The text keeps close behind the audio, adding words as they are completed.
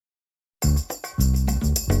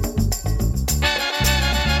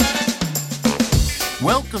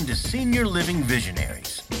Welcome to Senior Living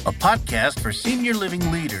Visionaries, a podcast for senior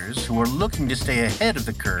living leaders who are looking to stay ahead of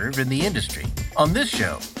the curve in the industry. On this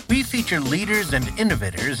show, we feature leaders and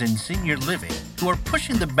innovators in senior living who are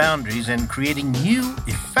pushing the boundaries and creating new,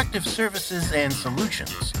 effective services and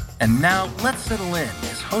solutions. And now, let's settle in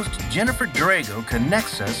as host Jennifer Drago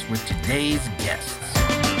connects us with today's guests.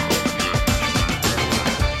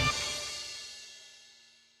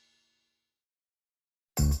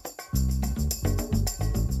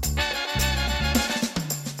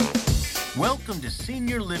 Welcome to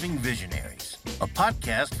Senior Living Visionaries, a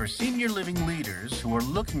podcast for senior living leaders who are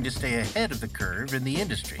looking to stay ahead of the curve in the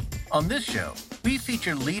industry. On this show, we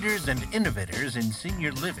feature leaders and innovators in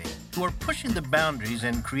senior living who are pushing the boundaries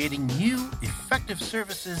and creating new, effective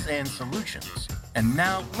services and solutions. And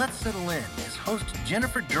now, let's settle in as host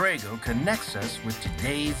Jennifer Drago connects us with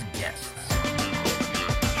today's guests.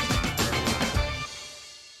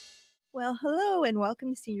 Well, hello and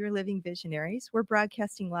welcome to Senior Living Visionaries. We're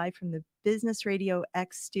broadcasting live from the Business Radio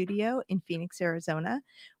X studio in Phoenix, Arizona,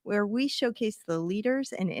 where we showcase the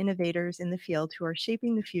leaders and innovators in the field who are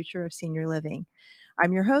shaping the future of senior living.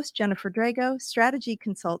 I'm your host, Jennifer Drago, strategy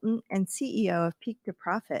consultant and CEO of Peak to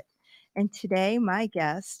Profit. And today, my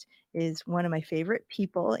guest is one of my favorite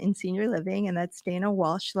people in senior living, and that's Dana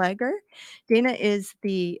Walschlager. Dana is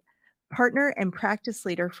the partner and practice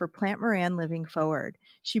leader for Plant Moran Living Forward.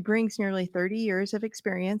 She brings nearly 30 years of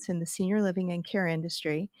experience in the senior living and care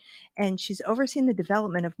industry, and she's overseen the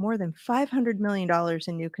development of more than $500 million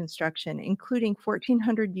in new construction, including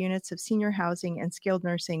 1,400 units of senior housing and skilled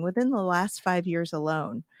nursing within the last 5 years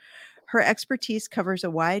alone. Her expertise covers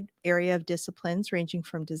a wide area of disciplines ranging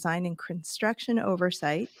from design and construction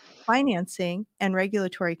oversight, financing, and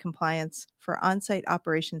regulatory compliance for on-site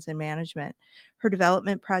operations and management. Her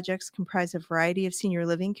development projects comprise a variety of senior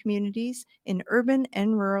living communities in urban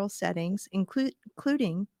and rural settings,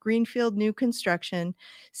 including greenfield new construction,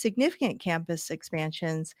 significant campus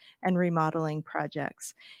expansions, and remodeling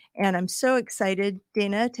projects. And I'm so excited,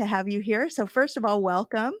 Dana, to have you here. So first of all,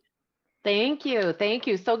 welcome. Thank you. Thank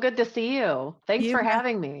you. So good to see you. Thanks for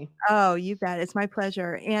having me. Oh, you bet. It's my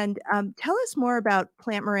pleasure. And tell us more about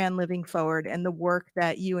Plant Moran Living Forward and the work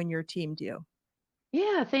that you and your team do.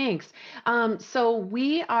 Yeah, thanks. So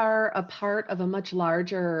we are a part of a much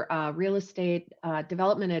larger real estate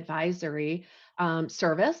development advisory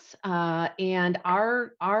service, and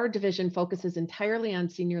our division focuses entirely on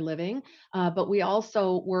senior living, but we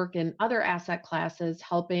also work in other asset classes,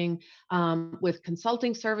 helping with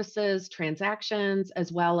consulting services, transactions,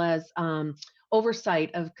 as well as oversight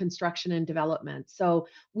of construction and development. So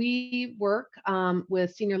we work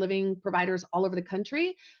with senior living providers all over the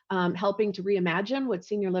country, helping to reimagine what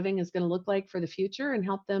senior living is going to look like for the future and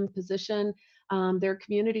help them position their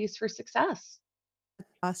communities for success.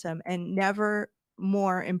 Awesome. And never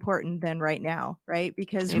more important than right now, right?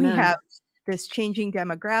 Because Amen. we have this changing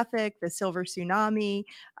demographic, the silver tsunami,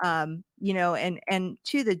 and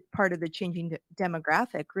to the part of the changing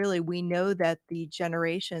demographic, really, we know that the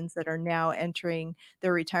generations that are now entering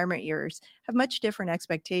their retirement years have much different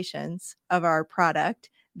expectations of our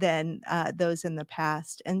product than those in the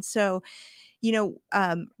past. And so,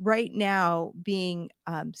 right now being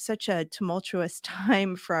such a tumultuous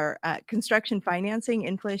time for construction financing,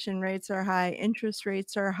 inflation rates are high, interest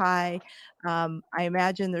rates are high. I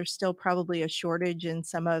imagine there's still probably a shortage in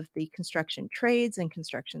some of the construction trades and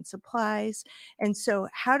construction supplies. And so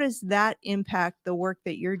how does that impact the work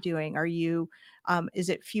that you're doing? Is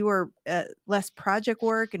it less project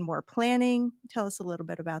work and more planning? Tell us a little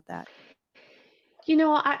bit about that.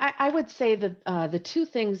 I would say that the two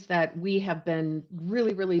things that we have been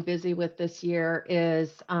really, really busy with this year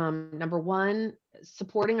is number one,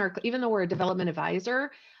 supporting even though we're a development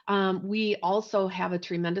advisor, we also have a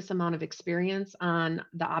tremendous amount of experience on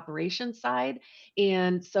the operations side.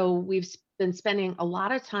 And so we've been spending a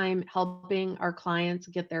lot of time helping our clients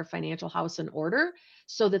get their financial house in order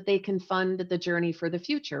so that they can fund the journey for the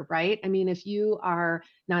future, right? I mean, if you are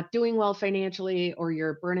not doing well financially or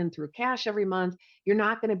you're burning through cash every month, you're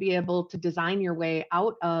not going to be able to design your way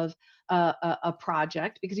out of a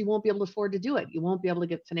project because you won't be able to afford to do it. You won't be able to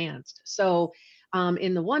get financed. So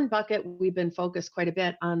in the one bucket, we've been focused quite a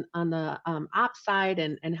bit on the ops side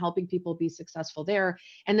and helping people be successful there.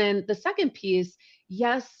 And then the second piece,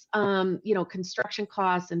 yes, construction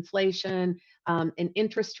costs, inflation, and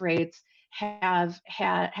interest rates have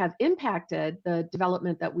impacted the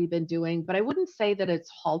development that we've been doing, but I wouldn't say that it's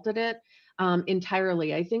halted it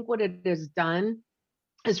entirely. I think what it has done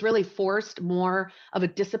has really forced more of a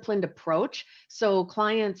disciplined approach. So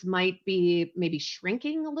clients might be maybe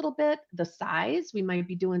shrinking a little bit the size. We might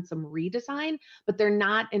be doing some redesign, but they're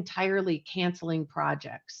not entirely canceling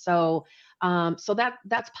projects. So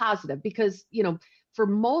that's positive because for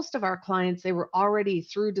most of our clients, they were already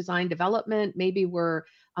through design development. Maybe we're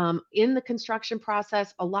in the construction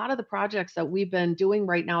process. A lot of the projects that we've been doing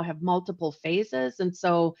right now have multiple phases, and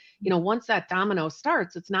so once that domino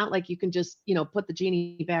starts, it's not like you can just, put the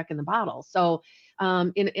genie back in the bottle. So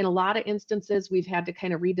in a lot of instances, we've had to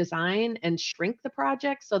kind of redesign and shrink the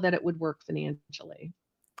project so that it would work financially.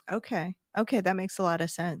 Okay. Okay, that makes a lot of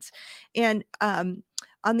sense. And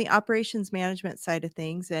on the operations management side of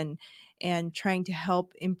things and trying to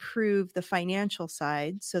help improve the financial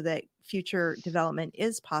side so that future development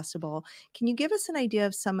is possible, can you give us an idea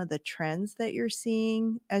of some of the trends that you're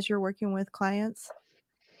seeing as you're working with clients?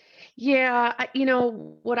 Yeah,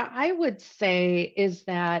 what I would say is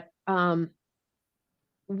that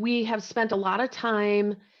we have spent a lot of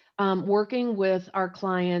time working with our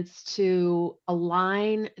clients to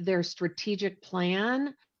align their strategic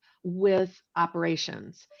plan with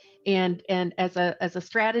operations. And as a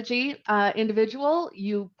strategy individual,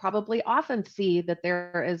 you probably often see that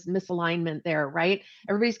there is misalignment there, right?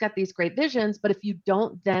 Everybody's got these great visions, but if you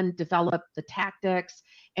don't then develop the tactics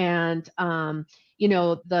and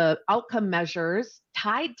the outcome measures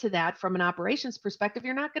tied to that from an operations perspective,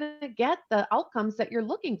 you're not going to get the outcomes that you're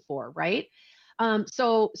looking for, right?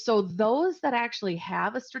 So those that actually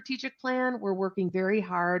have a strategic plan, we're working very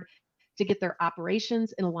hard to get their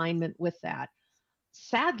operations in alignment with that.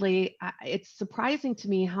 Sadly, it's surprising to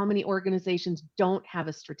me how many organizations don't have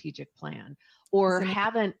a strategic plan or Isn't it?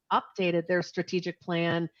 haven't updated their strategic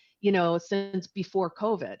plan, since before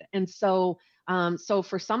COVID. And so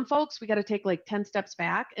for some folks, we got to take like 10 steps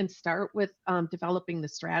back and start with developing the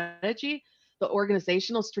strategy, the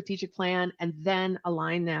organizational strategic plan, and then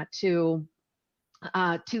align that to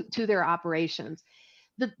their operations.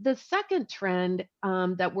 The second trend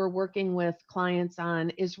that we're working with clients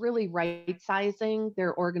on is really right sizing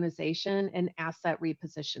their organization and asset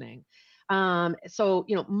repositioning. So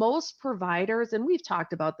most providers, and we've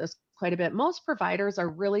talked about this quite a bit, most providers are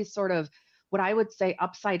really sort of what I would say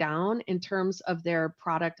upside down in terms of their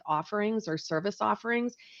product offerings or service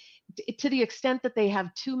offerings, to the extent that they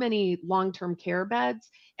have too many long-term care beds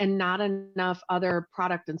and not enough other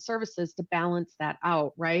product and services to balance that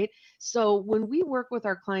out, right? So when we work with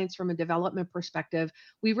our clients from a development perspective,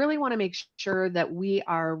 we really want to make sure that we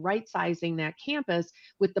are right sizing that campus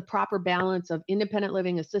with the proper balance of independent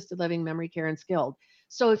living, assisted living, memory care, and skilled.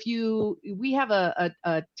 So we have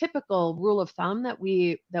a typical rule of thumb that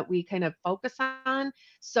we kind of focus on.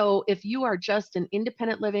 So if you are just an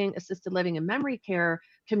independent living, assisted living, and memory care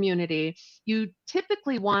community, you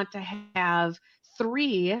typically want to have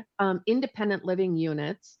 3 independent living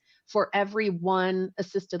units for every 1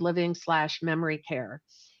 assisted living / memory care.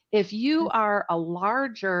 If you Okay. are a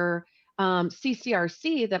larger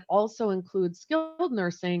CCRC that also includes skilled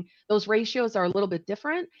nursing, those ratios are a little bit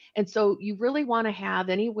different. And so you really want to have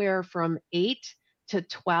anywhere from 8 to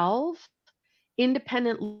 12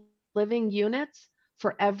 independent living units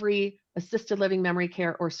for every assisted living, memory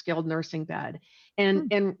care, or skilled nursing bed. And Hmm.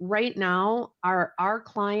 and right now, our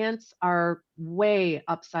clients are way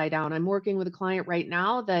upside down. I'm working with a client right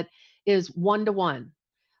now that is 1-to-1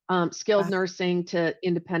 skilled Wow. nursing to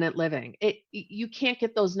independent living. You can't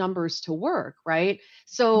get those numbers to work, right?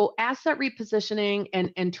 So asset repositioning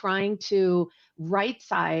and trying to right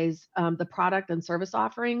size the product and service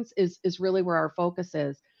offerings is really where our focus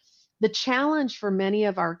is. The challenge for many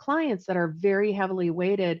of our clients that are very heavily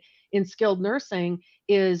weighted in skilled nursing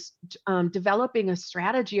is developing a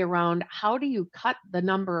strategy around how do you cut the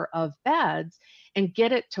number of beds and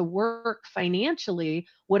get it to work financially.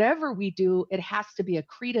 Whatever we do, it has to be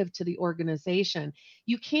accretive to the organization.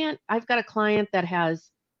 You can't, I've got a client that has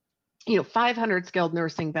 500 skilled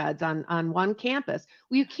nursing beds on one campus.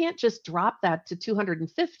 Well, you can't just drop that to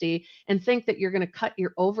 250 and think that you're going to cut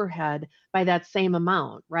your overhead by that same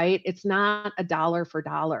amount, right? It's not a dollar for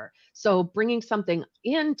dollar. So bringing something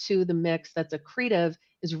into the mix that's accretive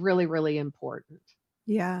is really, really important.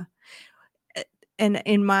 Yeah. A- And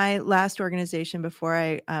in my last organization before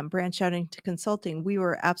I branched out into consulting, we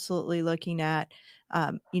were absolutely looking at,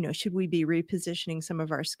 should we be repositioning some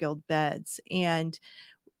of our skilled beds? And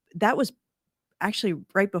that was actually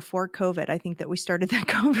right before COVID, I think that we started that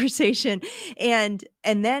conversation. And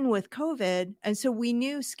then with COVID, and so we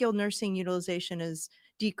knew skilled nursing utilization is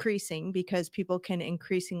decreasing because people can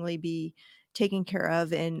increasingly be taken care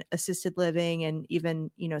of in assisted living and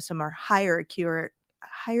even, some are higher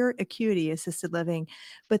higher acuity assisted living.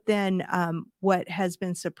 But then what has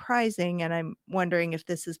been surprising, and I'm wondering if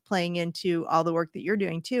this is playing into all the work that you're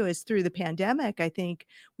doing too, is through the pandemic, I think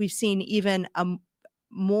we've seen even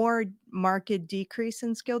more marked decrease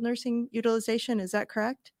in skilled nursing utilization. Is that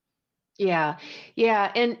correct? Yeah,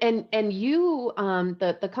 yeah, and you,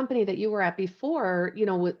 the company that you were at before,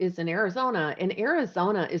 is in Arizona, and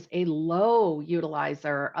Arizona is a low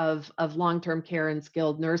utilizer of long-term care and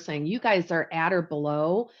skilled nursing. You guys are at or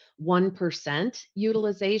below 1%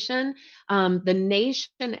 utilization. The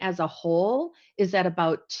nation as a whole is at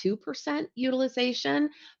about 2%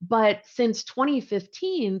 utilization, but since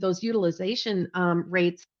 2015, those utilization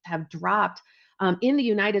rates have dropped. In the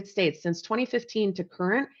United States since 2015 to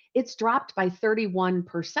current, it's dropped by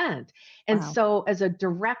 31%. And Wow. so, as a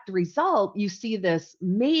direct result, you see this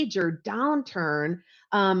major downturn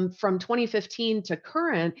from 2015 to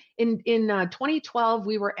current. In 2012,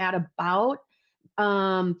 we were at about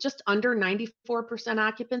just under 94%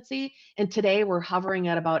 occupancy, and today we're hovering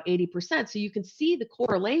at about 80%. So you can see the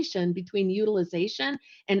correlation between utilization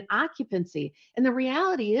and occupancy. And the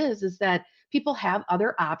reality is that people have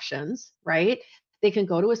other options, right? They can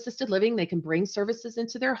go to assisted living, they can bring services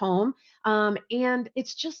into their home, and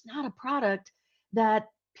it's just not a product that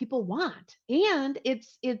people want. And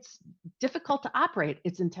it's difficult to operate.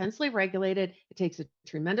 It's intensely regulated. It takes a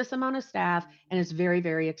tremendous amount of staff, and it's very,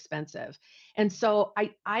 very expensive. And so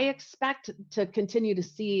I expect to continue to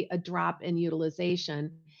see a drop in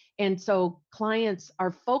utilization. And so clients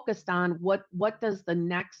are focused on what does the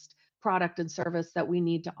next product and service that we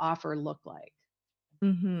need to offer look like.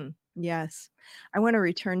 Yes. I want to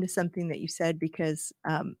return to something that you said because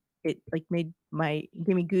it like gave me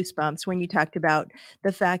goosebumps when you talked about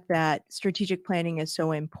the fact that strategic planning is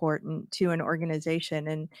so important to an organization.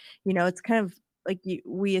 And it's kind of like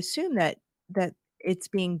we assume that it's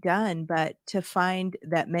being done, but to find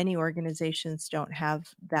that many organizations don't have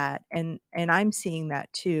that, and I'm seeing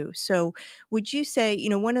that too. So would you say,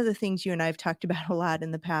 one of the things you and I have talked about a lot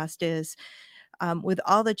in the past is with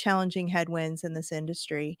all the challenging headwinds in this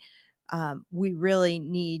industry, we really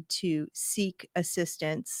need to seek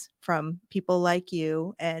assistance from people like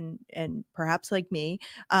you and perhaps like me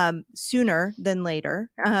sooner than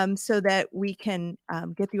later, so that we can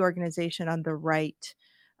get the organization on the right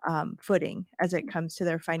footing as it comes to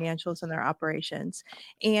their financials and their operations.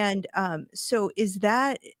 And so, is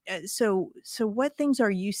that so? So, what things are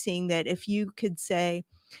you seeing that if you could say,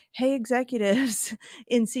 "Hey, executives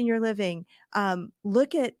in senior living,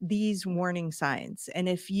 look at these warning signs, and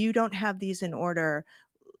if you don't have these in order,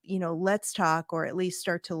 let's talk, or at least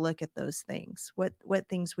start to look at those things." What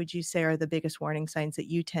things would you say are the biggest warning signs that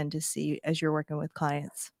you tend to see as you're working with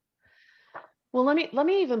clients? Well, let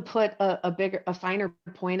me even put a finer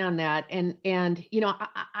point on that, and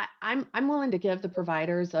I'm willing to give the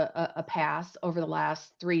providers a pass over the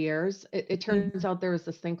last 3 years. It turns Mhm. out there was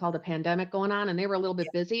this thing called a pandemic going on, and they were a little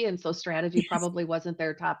bit busy, and so strategy Yes. probably wasn't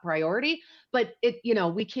their top priority. But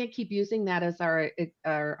we can't keep using that as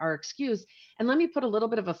our excuse. And let me put a little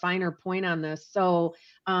bit of a finer point on this. So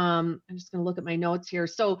I'm just going to look at my notes here.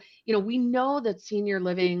 So we know that senior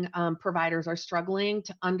living providers are struggling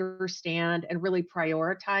to understand and really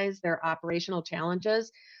prioritize their operational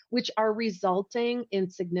challenges, which are resulting in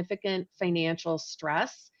significant financial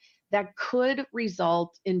stress that could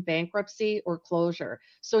result in bankruptcy or closure.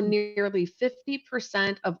 So, nearly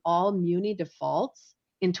 50% of all muni defaults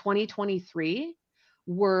in 2023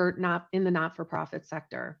 were not in the not for profit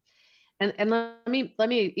sector. And let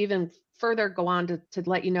me even further go on to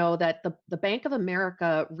let you know that the Bank of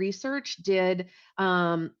America research did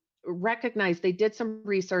recognize, they did some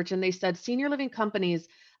research, and they said senior living companies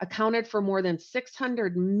accounted for more than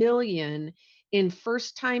 600 million in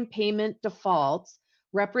first time payment defaults,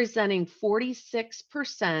 representing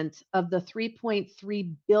 46% of the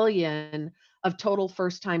 3.3 billion of total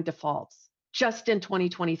first time defaults just in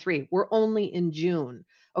 2023. We're only in June.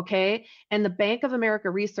 Okay. And the Bank of America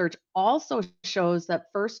research also shows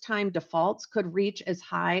that first time defaults could reach as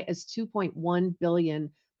high as 2.1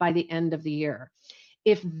 billion by the end of the year.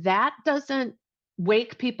 If that doesn't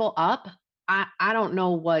wake people up, I don't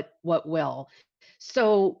know what will.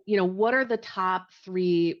 So, what are the top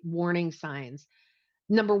three warning signs?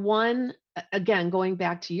 Number one, again, going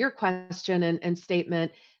back to your question and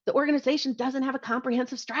statement, the organization doesn't have a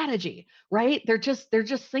comprehensive strategy, right? They're just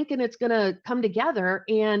thinking it's going to come together,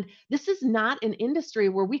 and this is not an industry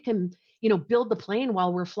where we can, build the plane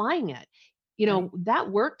while we're flying it. Right.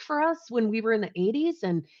 That worked for us when we were in the 80s,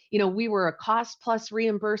 and we were a cost plus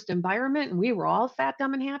reimbursed environment, and we were all fat,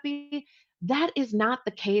 dumb, and happy. That is not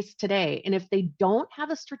the case today. And if they don't have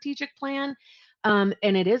a strategic plan, and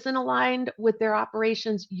it isn't aligned with their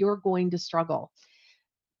operations, you're going to struggle.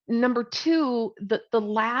 Number two, the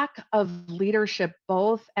lack of leadership,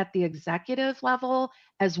 both at the executive level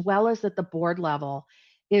as well as at the board level,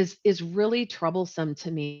 is really troublesome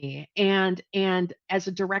to me. And as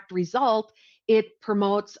a direct result, it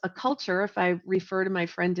promotes a culture. If I refer to my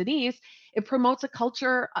friend Denise, it promotes a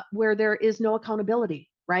culture where there is no accountability,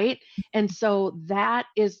 right? And so that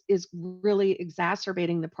is really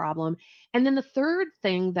exacerbating the problem. And then the third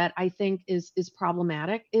thing that I think is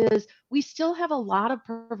problematic is we still have a lot of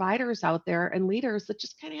providers out there and leaders that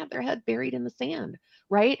just kind of have their head buried in the sand,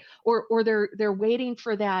 right? Or they're waiting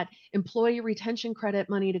for that employee retention credit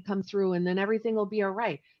money to come through and then everything will be all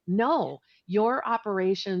right. No, your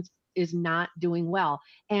operations is not doing well.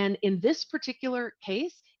 And in this particular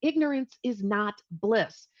case, ignorance is not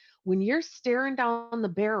bliss. When you're staring down the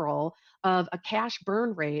barrel of a cash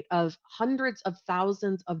burn rate of hundreds of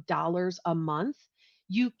thousands of dollars a month,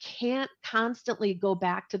 you can't constantly go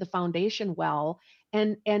back to the foundation well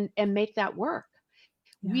and make that work.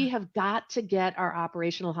 Yeah. We have got to get our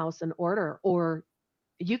operational house in order, or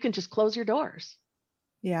you can just close your doors.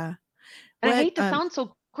 Yeah. And I What hate to sound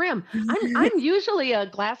so grim. I'm usually a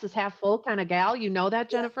glass is half full kind of gal. You know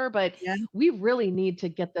that, Yeah, Jennifer, but yeah. we really need to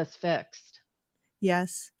get this fixed.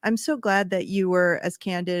 Yes. I'm so glad that you were as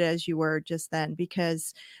candid as you were just then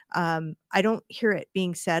because I don't hear it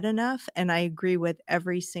being said enough. And I agree with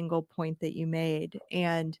every single point that you made.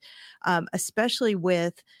 And especially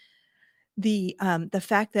with the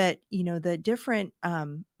fact that, you know, the different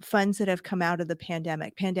funds that have come out of the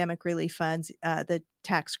pandemic relief funds, the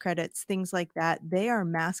tax credits, things like that, they are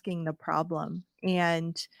masking the problem.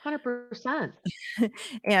 And 100%.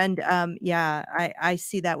 yeah, I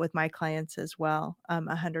see that with my clients as well,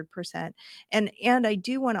 100%. And I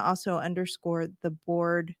do want to also underscore the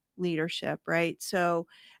board leadership, right? So,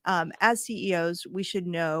 as CEOs, we should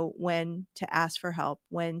know when to ask for help,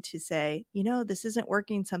 when to say, you know, this isn't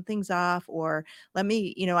working, something's off, or let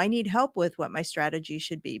me, you know, I need help with what my strategy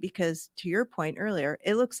should be. Because to your point earlier,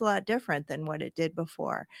 it looks a lot different than what it did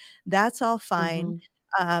before. That's all fine.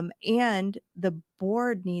 Hmm. And the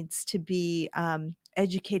board needs to be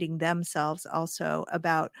educating themselves also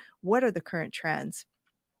about what are the current trends.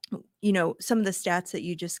 You know, some of the stats that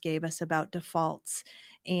you just gave us about defaults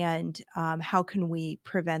and how can we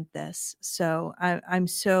prevent this. So I'm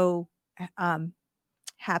so um,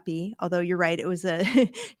 happy, although you're right, it was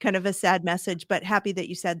a kind of a sad message, but happy that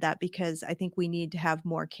you said that because I think we need to have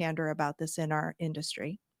more candor about this in our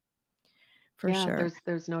industry for Yeah, sure.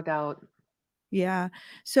 there's no doubt. Yeah.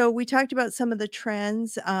 So we talked about some of the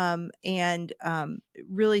trends and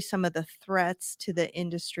really some of the threats to the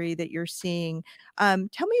industry that you're seeing.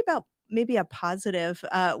 Tell me about maybe a positive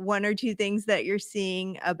one or two things that you're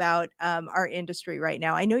seeing about our industry right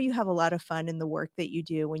now. I know you have a lot of fun in the work that you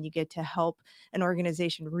do when you get to help an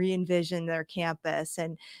organization re-envision their campus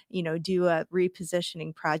and, you know, do a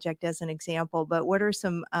repositioning project as an example. But what are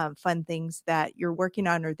some fun things that you're working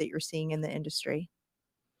on or that you're seeing in the industry?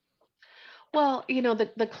 Well,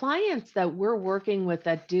 the clients that we're working with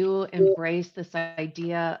that do embrace this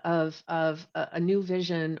idea of a new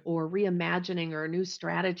vision or reimagining or a new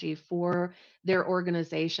strategy for their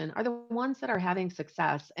organization are the ones that are having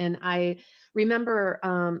success. And I remember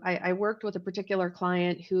I worked with a particular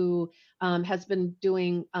client who has been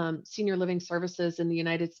doing senior living services in the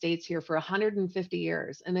United States here for 150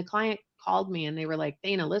 years. And the client called me and they were like,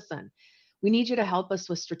 Dana, listen, we need you to help us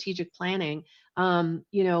with strategic planning. We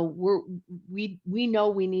know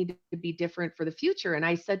we need to be different for the future. And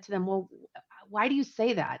I said to them, well, why do you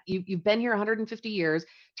say that? You've been here 150 years.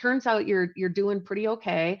 Turns out you're doing pretty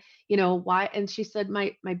okay. Why? And she said,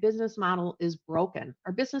 my business model is broken.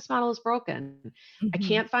 Our business model is broken. I Mhm.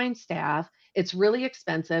 can't find staff. It's really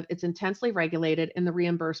expensive. It's intensely regulated, and the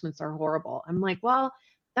reimbursements are horrible. I'm like, well,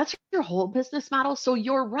 that's your whole business model. So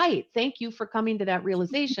you're right. Thank you for coming to that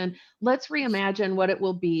realization. Let's reimagine what it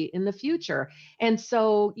will be in the future. And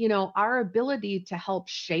so, our ability to help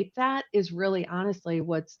shape that is really honestly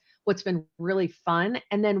what's been really fun.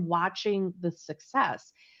 And then watching the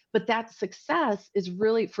success. But that success is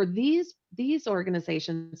really for these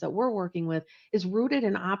organizations that we're working with is rooted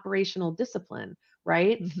in operational discipline,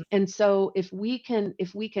 right? Mhm. And so if we can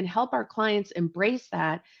help our clients embrace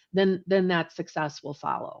that, then that success will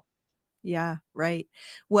follow. Yeah, right.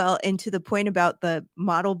 Well, and to the point about the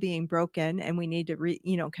model being broken and we need to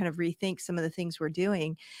kind of rethink some of the things we're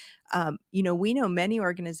doing. We know many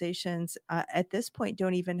organizations at this point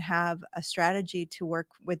don't even have a strategy to work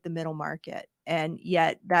with the middle market. And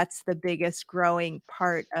yet that's the biggest growing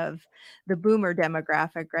part of the boomer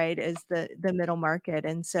demographic, right? Is the middle market.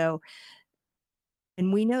 And so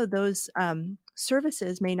And we know those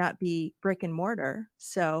services may not be brick and mortar.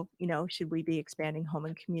 So, should we be expanding home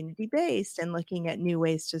and community based and looking at new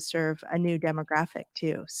ways to serve a new demographic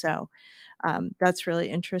too? So, that's really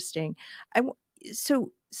interesting. I w-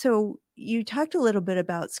 so you talked a little bit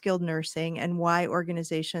about skilled nursing and why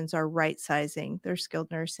organizations are right sizing their skilled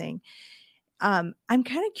nursing. I'm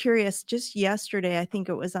kind of curious. Just yesterday, I think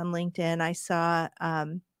it was on LinkedIn, I saw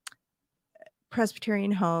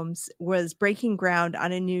Presbyterian Homes was breaking ground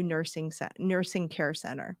on a new nursing care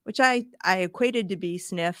center, which I equated to be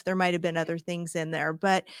SNF. There might have been other things in there,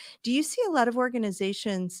 but do you see a lot of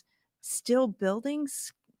organizations still building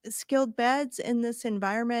skilled beds in this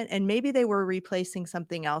environment? And maybe they were replacing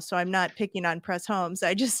something else. So I'm not picking on Press Homes.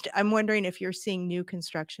 I'm wondering if you're seeing new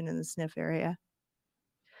construction in the SNF area.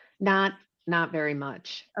 Not not very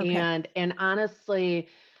much. Okay. And honestly,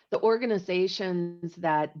 the organizations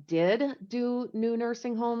that did do new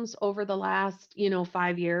nursing homes over the last,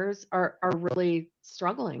 5 years are really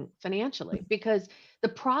struggling financially because the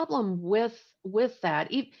problem with that,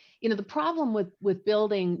 the problem with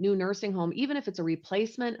building new nursing home, even if it's a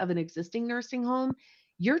replacement of an existing nursing home,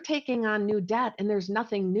 you're taking on new debt and there's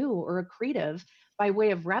nothing new or accretive by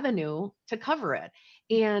way of revenue to cover it.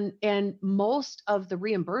 And most of the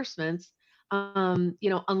reimbursements,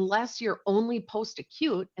 unless you're only post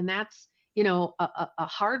acute, and that's a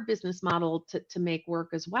hard business model to make work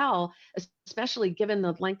as well, especially given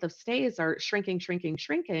the length of stays are shrinking.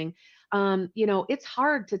 It's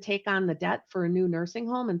hard to take on the debt for a new nursing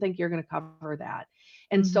home and think you're going to cover that.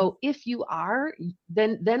 And Hmm. so if you are,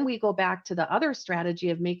 then we go back to the other strategy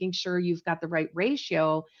of making sure you've got the right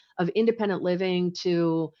ratio of independent living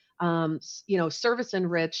to service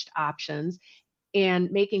enriched options,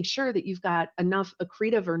 and making sure that you've got enough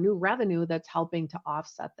accretive or new revenue that's helping to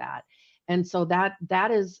offset that. And so that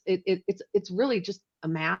is it's really just a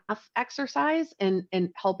math exercise and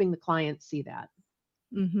helping the client see that.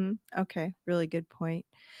 Okay. Really good point.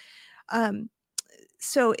 Um,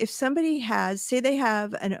 so if somebody say they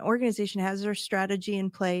have an organization has their strategy in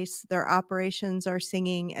place, their operations are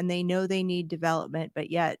singing, and they know they need development, but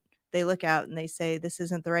yet they look out and they say this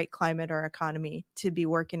isn't the right climate or economy to be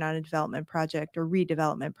working on a development project or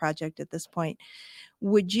redevelopment project at this point.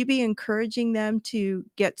 Would you be encouraging them to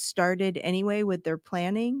get started anyway with their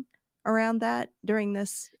planning around that during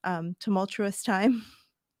this tumultuous time?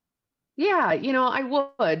 Yeah, I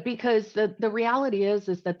would, because the reality is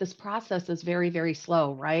that this process is very, very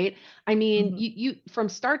slow, right? I mean, Hmm. you from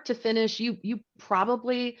start to finish, you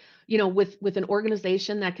probably, with an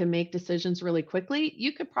organization that can make decisions really quickly,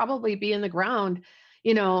 you could probably be in the ground,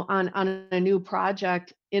 on a new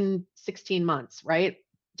project in 16 months, right?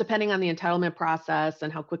 Depending on the entitlement process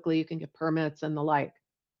and how quickly you can get permits and the like.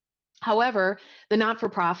 However, the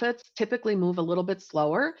not-for-profits typically move a little bit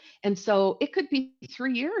slower. And so it could be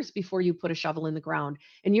 3 years before you put a shovel in the ground.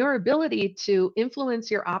 And your ability to influence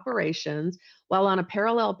your operations while on a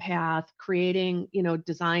parallel path, creating,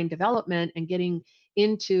 design development and getting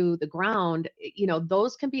into the ground,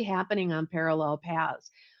 those can be happening on parallel paths.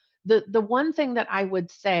 The one thing that I would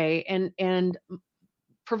say, and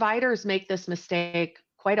providers make this mistake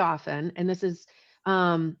quite often, and this is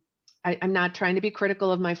I'm not trying to be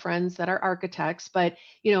critical of my friends that are architects, but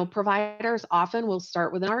providers often will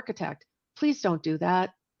start with an architect. Please don't do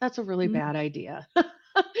that. That's a really Mm. bad idea.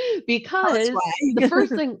 Tell us Because the why.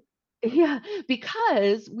 first thing, yeah,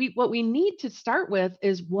 because what we need to start with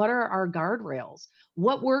is, what are our guardrails?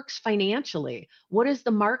 What works financially? What is the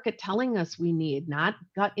market telling us we need? Not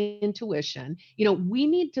gut intuition. We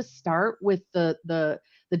need to start with the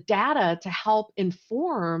data to help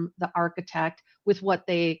inform the architect with what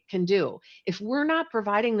they can do. If we're not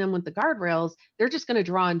providing them with the guardrails, they're just going to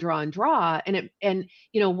draw and draw and draw. And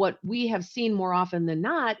what we have seen more often than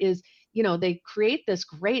not is, they create this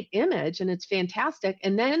great image and it's fantastic.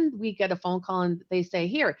 And then we get a phone call and they say,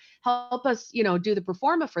 here, help us, do the pro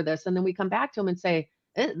forma for this. And then we come back to them and say,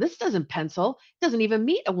 this doesn't pencil. It doesn't even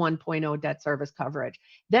meet a 1.0 debt service coverage.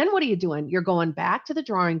 Then what are you doing? You're going back to the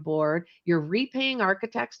drawing board. You're repaying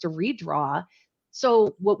architects to redraw.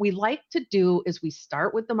 So what we like to do is we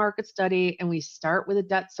start with the market study and we start with a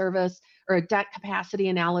debt service or a debt capacity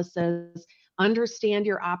analysis, understand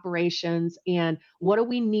your operations and what do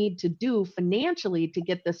we need to do financially to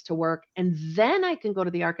get this to work. And then I can go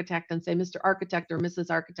to the architect and say, Mr. Architect or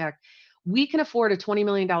Mrs. Architect, we can afford a $20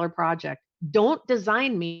 million project. Don't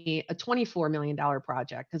design me a $24 million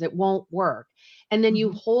project because it won't work. And then you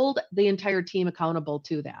Mhm. hold the entire team accountable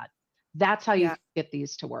to that. That's how you Yeah. get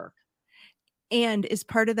these to work. And is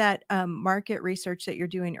part of that market research that you're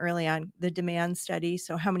doing early on the demand study?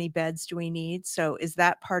 So how many beds do we need? So is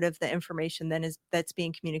that part of the information then is that's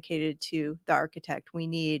being communicated to the architect? We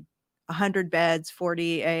need 100 beds,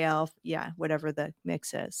 40 AL, yeah, whatever the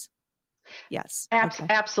mix is. Yes. Okay.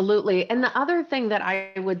 Absolutely. And the other thing that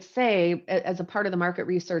I would say as a part of the market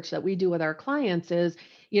research that we do with our clients is,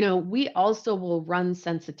 we also will run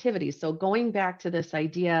sensitivity. So going back to this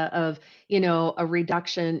idea of, a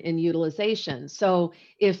reduction in utilization. So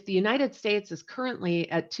if the United States is currently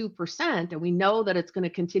at 2% and we know that it's going to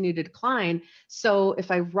continue to decline, so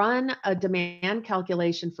if I run a demand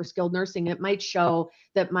calculation for skilled nursing, it might show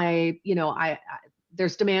that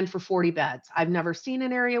there's demand for 40 beds. I've never seen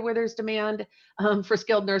an area where there's demand for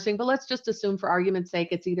skilled nursing, but let's just assume for argument's sake,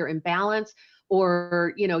 it's either imbalance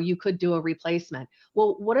or, you could do a replacement.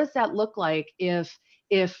 Well, what does that look like if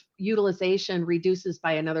utilization reduces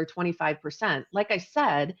by another 25%? Like I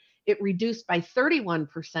said, it reduced by 31%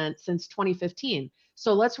 since 2015.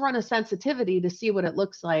 So let's run a sensitivity to see what it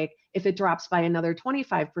looks like if it drops by another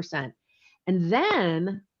 25%. And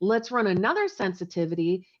then let's run another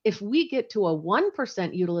sensitivity. If we get to a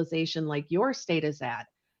 1% utilization like your state is at,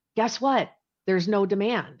 guess what? There's no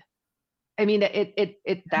demand. I mean,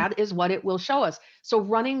 that is what it will show us. So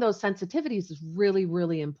running those sensitivities is really,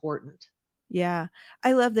 really important. Yeah,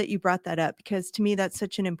 I love that you brought that up because to me, that's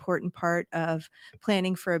such an important part of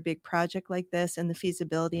planning for a big project like this and the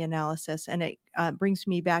feasibility analysis. And it brings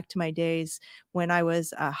me back to my days when I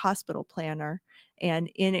was a hospital planner and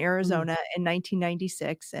in Mm. Arizona in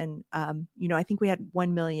 1996. And, I think we had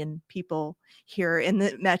 1 million people here in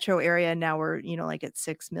the metro area. Now we're, like at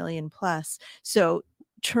 6 million plus. So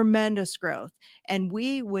tremendous growth. And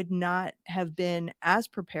we would not have been as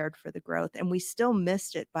prepared for the growth. And we still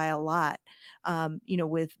missed it by a lot,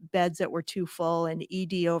 with beds that were too full and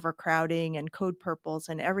ED overcrowding and code purples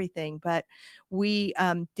and everything. But we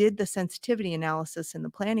did the sensitivity analysis in the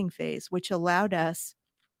planning phase, which allowed us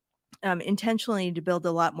intentionally to build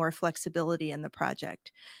a lot more flexibility in the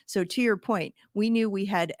project. So to your point, we knew we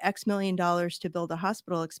had X million dollars to build a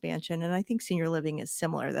hospital expansion, and I think senior living is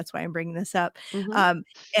similar. That's why I'm bringing this up. Hmm.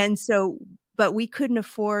 And so, but we couldn't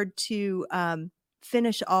afford to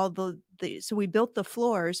finish all so we built the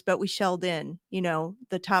floors, but we shelled in,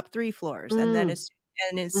 the top 3 floors, and then Mm.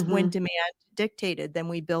 it's when Hmm. demand dictated, then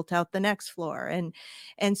we built out the next floor.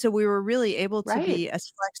 And so we were really able to Right. be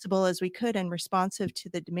as flexible as we could and responsive to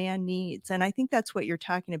the demand needs. And I think that's what you're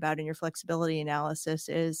talking about in your flexibility analysis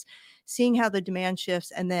is seeing how the demand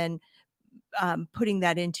shifts and then putting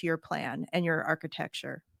that into your plan and your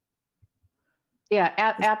architecture. Yeah,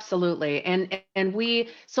 absolutely. And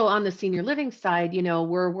so on the senior living side,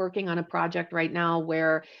 we're working on a project right now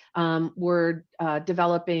where we're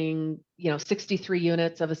developing, 63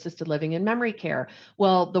 units of assisted living and memory care.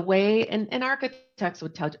 Well, the way and architects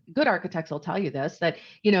would tell good architects will tell you this that,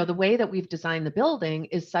 the way that we've designed the building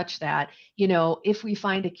is such that, if we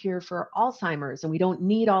find a cure for Alzheimer's and we don't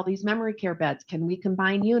need all these memory care beds, can we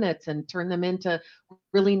combine units and turn them into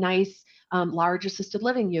really nice large assisted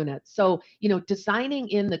living units? So, designing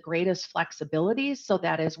in the greatest flexibility so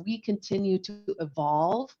that as we continue to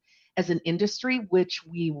evolve as an industry, which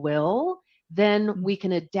we will, then Mm. we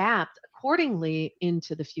can adapt accordingly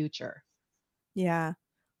into the future. Yeah.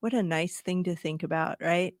 What a nice thing to think about,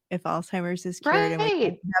 right? If Alzheimer's is cured and we don't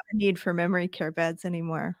Right. have a need for memory care beds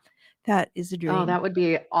anymore. That is a Oh, dream. that would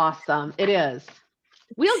be awesome. It is.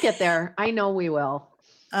 We'll get there. I know we will.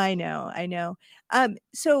 I know, I know.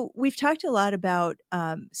 So we've talked a lot about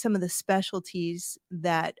some of the specialties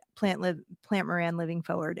that Plant Moran Living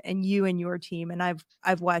Forward, and you and your team. And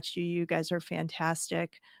I've watched you. You guys are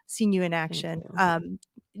fantastic. Seen you in Thank action. you.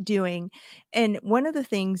 Doing. And one of the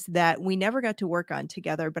things that we never got to work on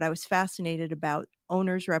together, but I was fascinated about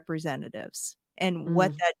owners' representatives and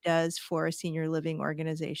what Mm. that does for a senior living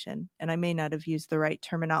organization. And I may not have used the right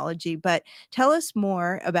terminology, but tell us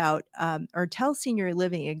more about, or tell senior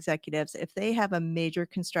living executives if they have a major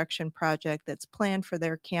construction project that's planned for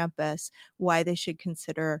their campus, why they should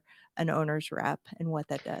consider an owner's rep and what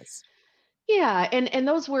that does. Yeah, and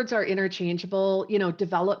those words are interchangeable,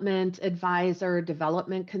 development advisor,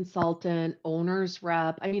 development consultant, owner's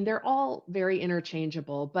rep. I mean, they're all very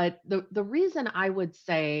interchangeable, but the reason I would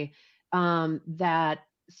say that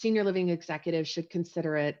senior living executives should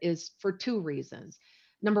consider it is for 2 reasons.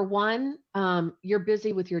 Number one, you're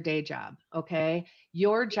busy with your day job, okay?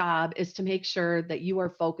 Your job is to make sure that you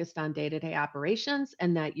are focused on day-to-day operations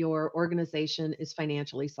and that your organization is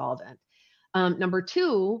financially solvent. Number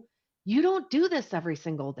two, you don't do this every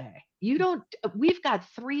single day. You don't, we've got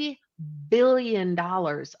 3 billion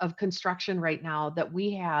of construction right now that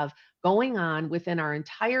we have going on within our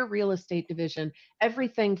entire real estate division,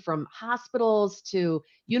 everything from hospitals to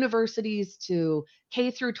universities to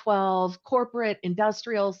K through 12, corporate,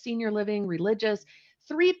 industrial, senior living, religious.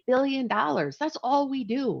 $3 billion. That's all we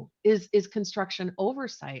do is construction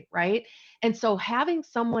oversight, right? And so having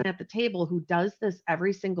someone at the table who does this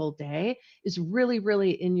every single day is really,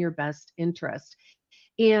 really in your best interest.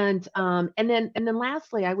 And then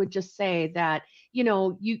lastly, I would just say that you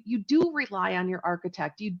do rely on your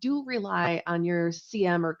architect, you do rely on your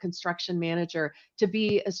CM or construction manager to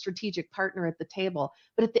be a strategic partner at the table.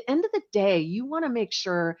 But at the end of the day, you want to make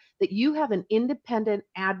sure that you have an independent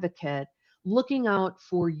advocate looking out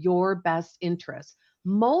for your best interests.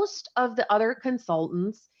 Most of the other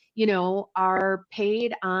consultants, are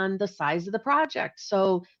paid on the size of the project.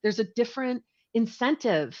 So there's a different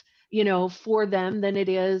incentive for them than it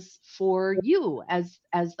is for you as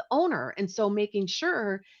the owner. And so making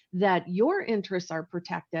sure that your interests are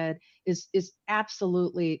protected is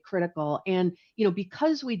absolutely critical. And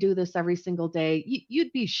because we do this every single day,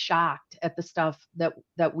 you'd be shocked at the stuff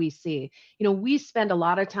that we see. We spend a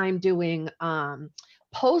lot of time doing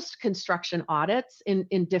post construction audits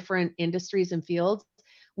in different industries and fields.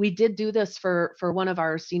 We did do this for one of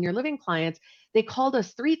our senior living clients. They called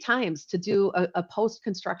us 3 times to do a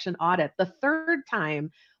post-construction audit. The third time,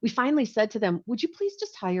 we finally said to them, would you please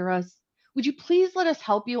just hire us? Would you please let us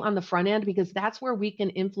help you on the front end? Because that's where we can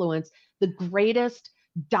influence the greatest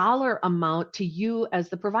dollar amount to you as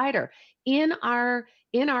the provider. In our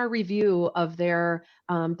review of their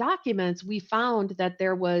documents, we found that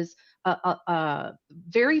there was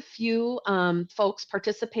very few folks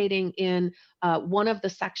participating in one of the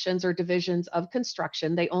sections or divisions of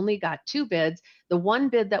construction. They only got 2 bids. The one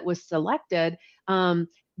bid that was selected,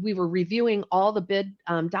 we were reviewing all the bid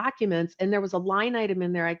documents, and there was a line item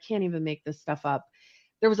in there. I can't even make this stuff up.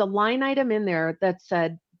 There was a line item in there that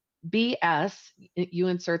said BS, you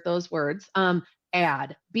insert those words,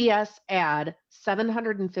 add, BS add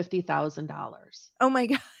 $750,000. Oh my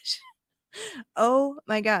gosh. Oh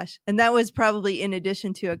my gosh. And that was probably in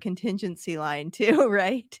addition to a contingency line too,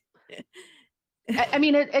 right? I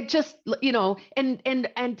mean, it just,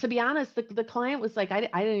 and to be honest, the client was like, I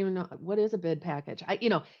didn't even know what is a bid package. I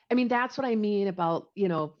mean, that's what I mean about,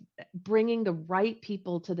 bringing the right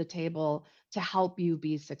people to the table to help you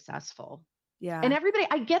be successful. And Yeah. everybody,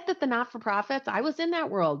 I get that the not-for-profits, I was in that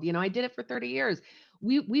world, I did it for 30 years.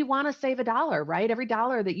 We want to save a dollar, right? Every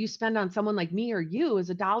dollar that you spend on someone like me or you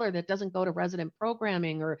is a dollar that doesn't go to resident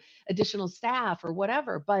programming or additional staff or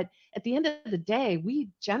whatever. But at the end of the day, we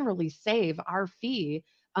generally save our fee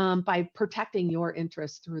by protecting your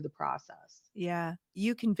interests through the process. Yeah,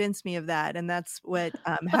 you convinced me of that, and that's what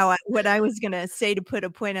what I was gonna say to put a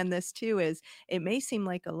point on this too is it may seem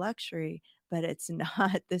like a luxury, but it's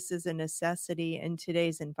not. This is a necessity in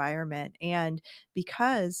today's environment, and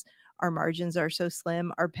because our margins are so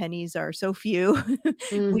slim, our pennies are so few, we need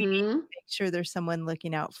to Mm-hmm. make sure there's someone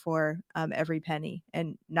looking out for every penny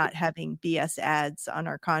and not having BS ads on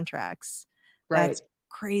our contracts. Right. That's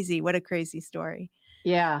crazy. What a crazy story.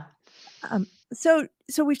 Yeah. So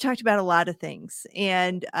we've talked about a lot of things,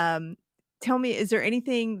 and tell me, is there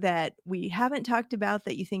anything that we haven't talked about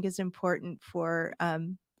that you think is important for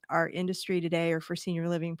our industry today, or for senior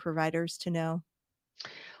living providers to know?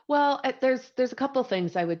 Well, there's a couple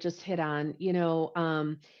things I would just hit on.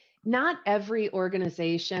 Not every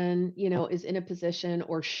organization, is in a position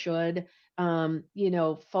or should,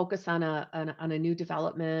 focus on a new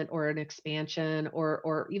development or an expansion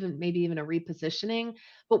or even maybe even a repositioning.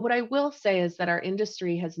 But what I will say is that our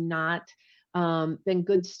industry has not been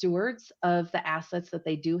good stewards of the assets that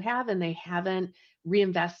they do have, and they haven't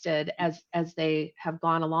reinvested as they have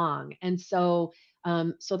gone along. And so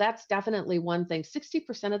that's definitely one thing.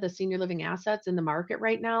 60% of the senior living assets in the market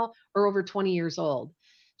right now are over 20 years old.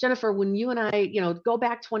 Jennifer, when you and I, go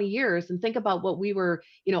back 20 years and think about what we were,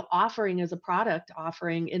 offering as a product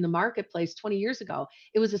offering in the marketplace 20 years ago,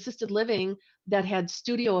 it was assisted living that had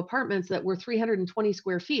studio apartments that were 320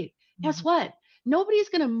 square feet. Guess Mhm. what? Nobody's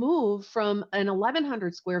going to move from an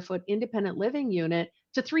 1,100 square foot independent living unit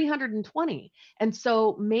to 320. And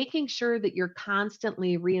so making sure that you're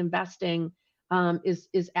constantly reinvesting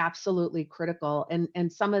is absolutely critical.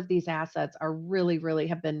 And some of these assets are really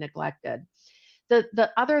have been neglected.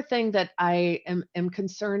 The other thing that I am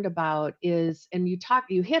concerned about is, and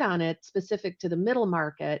you hit on it specific to the middle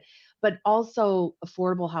market, but also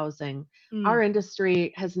affordable housing. Mm, Our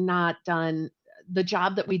industry has not done the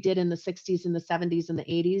job that we did in the 60s and the 70s and the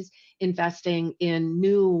 80s, investing in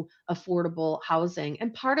new affordable housing.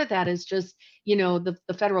 And part of that is just, the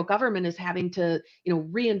federal government is having to,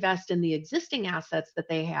 reinvest in the existing assets that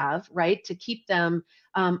they have, right, to keep them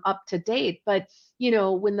up to date. But,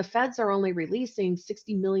 when the feds are only releasing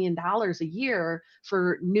 $60 million a year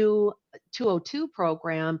for new 202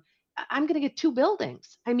 program, I'm going to get 2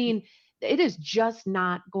 buildings. I mean, it is just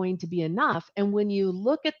not going to be enough. And when you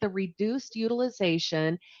look at the reduced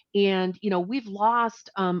utilization, and we've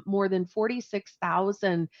lost more than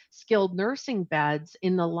 46,000 skilled nursing beds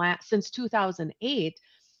in the since 2008.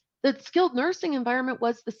 The skilled nursing environment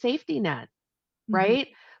was the safety net, right,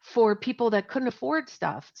 for people that couldn't afford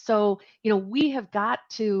stuff. So we have got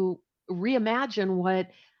to reimagine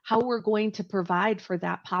how we're going to provide for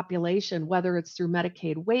that population, whether it's through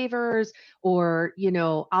Medicaid waivers or,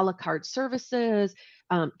 a la carte services,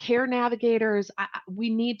 care navigators. We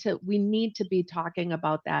need to be talking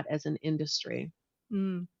about that as an industry.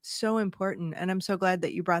 So important. And I'm so glad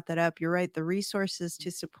that you brought that up. You're right. The resources to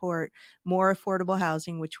support more affordable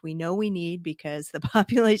housing, which we know we need because the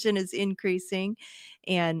population is increasing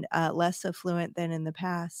and less affluent than in the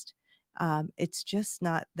past. It's just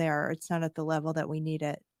not there. It's not at the level that we need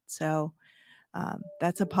it. So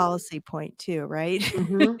that's a policy point too, right? It's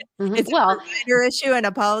a provider issue and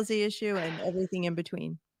a policy issue and everything in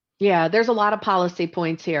between. Yeah, there's a lot of policy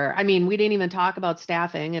points here. I mean, we didn't even talk about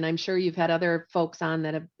staffing, and I'm sure you've had other folks on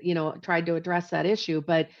that have, tried to address that issue,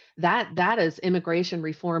 but that is immigration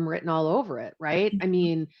reform written all over it, right? I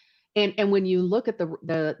mean, and when you look at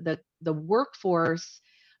the workforce,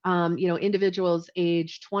 individuals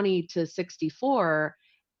age 20 to 64,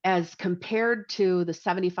 as compared to the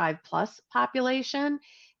 75 plus population,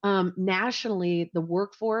 nationally, the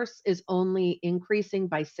workforce is only increasing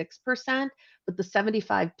by 6%, but the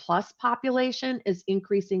 75 plus population is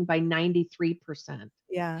increasing by 93%.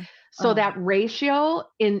 Yeah. So that ratio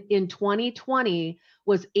in 2020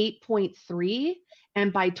 was 8.3,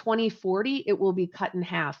 and by 2040, it will be cut in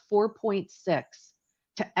half, 4.6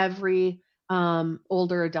 to every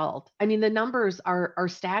older adult. I mean, the numbers are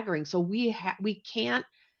staggering. So we can't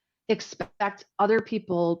expect other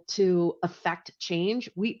people to affect change.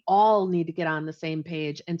 We all need to get on the same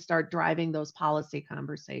page and start driving those policy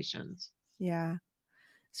conversations. Yeah.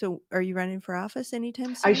 So are you running for office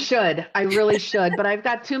anytime soon? I really should, but I've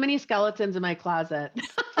got too many skeletons in my closet.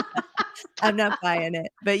 I'm not buying it,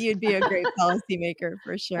 but you'd be a great policymaker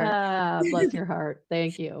for sure. Bless your heart.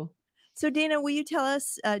 Thank you. So Dana, will you tell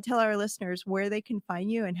our listeners where they can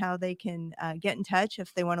find you and how they can get in touch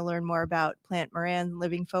if they want to learn more about Plant Moran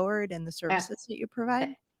Living Forward and the services that you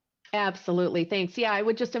provide? Absolutely. Thanks. Yeah, I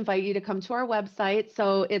would just invite you to come to our website.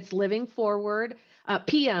 So it's Living Forward,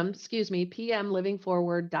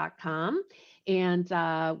 PMlivingforward.com.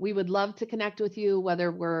 And we would love to connect with you,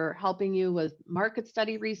 whether we're helping you with market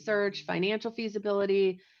study research, financial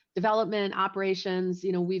feasibility, development, operations.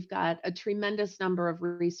 We've got a tremendous number of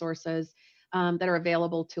resources that are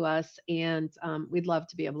available to us, and we'd love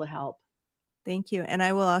to be able to help. Thank you. And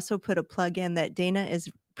I will also put a plug in that Dana is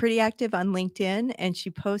pretty active on LinkedIn, and she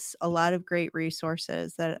posts a lot of great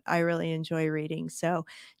resources that I really enjoy reading. So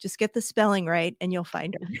just get the spelling right and you'll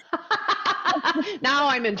find her. Now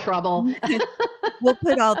I'm in trouble. We'll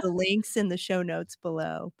put all the links in the show notes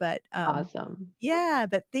below. But awesome. Yeah,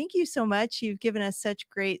 but thank you so much. You've given us such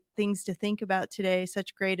great things to think about today,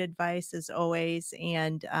 such great advice as always.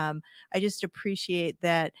 And I just appreciate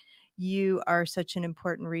that you are such an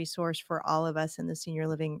important resource for all of us in the senior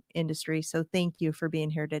living industry. So thank you for being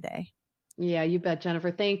here today. Yeah, you bet,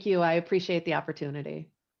 Jennifer. Thank you. I appreciate the opportunity.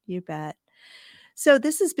 You bet. So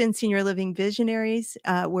this has been Senior Living Visionaries,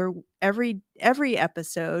 where every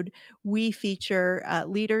episode we feature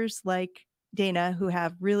leaders like Dana who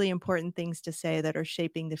have really important things to say that are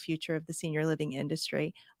shaping the future of the senior living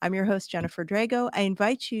industry. I'm your host, Jennifer Drago. I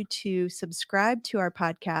invite you to subscribe to our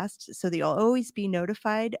podcast so that you'll always be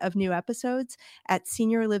notified of new episodes at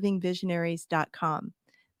seniorlivingvisionaries.com.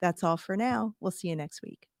 That's all for now. We'll see you next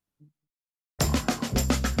week.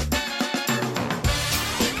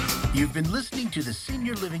 You've been listening to the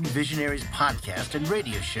Senior Living Visionaries podcast and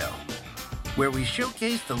radio show, where we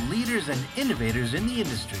showcase the leaders and innovators in the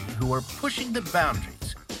industry who are pushing the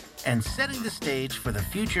boundaries and setting the stage for the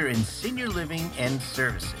future in senior living and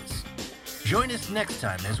services. Join us next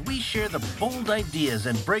time as we share the bold ideas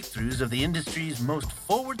and breakthroughs of the industry's most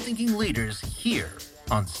forward-thinking leaders here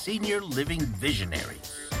on Senior Living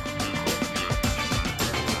Visionaries.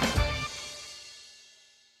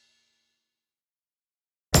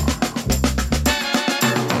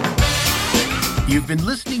 You've been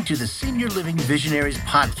listening to the Senior Living Visionaries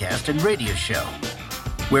podcast and radio show,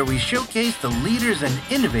 where we showcase the leaders and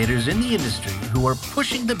innovators in the industry who are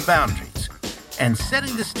pushing the boundaries and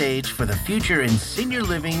setting the stage for the future in senior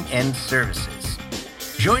living and services.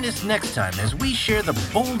 Join us next time as we share the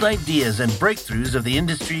bold ideas and breakthroughs of the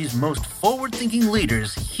industry's most forward-thinking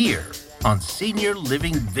leaders here on Senior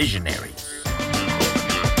Living Visionaries.